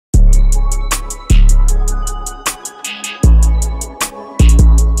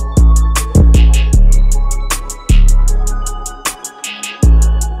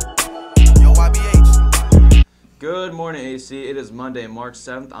AC. It is Monday, March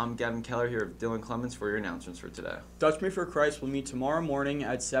 7th. I'm Gavin Keller here with Dylan Clemens for your announcements for today. Dutch Me for Christ will meet tomorrow morning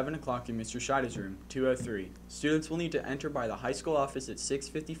at 7 o'clock in Mr. Scheide's room, 203. Students will need to enter by the high school office at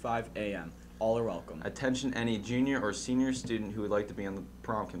 6:55 a.m. All are welcome. Attention any junior or senior student who would like to be on the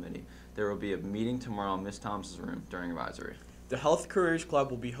prom committee. There will be a meeting tomorrow in Miss Thomas's room during advisory. The Health Careers Club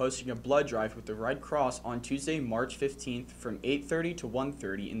will be hosting a blood drive with the Red Cross on Tuesday, March 15th from 8:30 to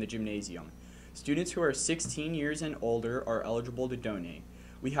 1:30 in the gymnasium. Students who are 16 years and older are eligible to donate.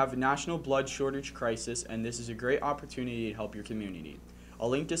 We have a national blood shortage crisis, and this is a great opportunity to help your community. A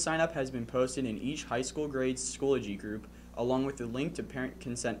link to sign up has been posted in each high school grade Schoology group, along with the link to parent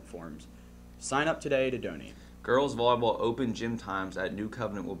consent forms. Sign up today to donate. Girls volleyball open gym times at New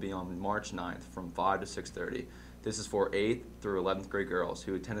Covenant will be on March 9th from 5 to 6:30. This is for 8th through 11th grade girls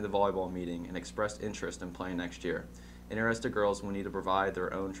who attended the volleyball meeting and expressed interest in playing next year. Interested girls will need to provide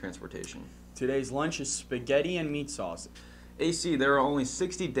their own transportation. Today's lunch is spaghetti and meat sauce. AC, there are only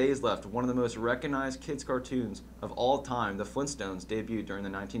 60 days left. One of the most recognized kids' cartoons of all time, the Flintstones, debuted during the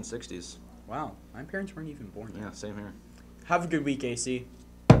 1960s. Wow, my parents weren't even born yet. Yeah, same here. Have a good week, AC.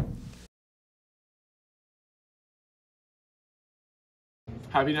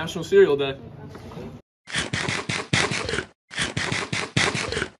 Happy National Cereal Day.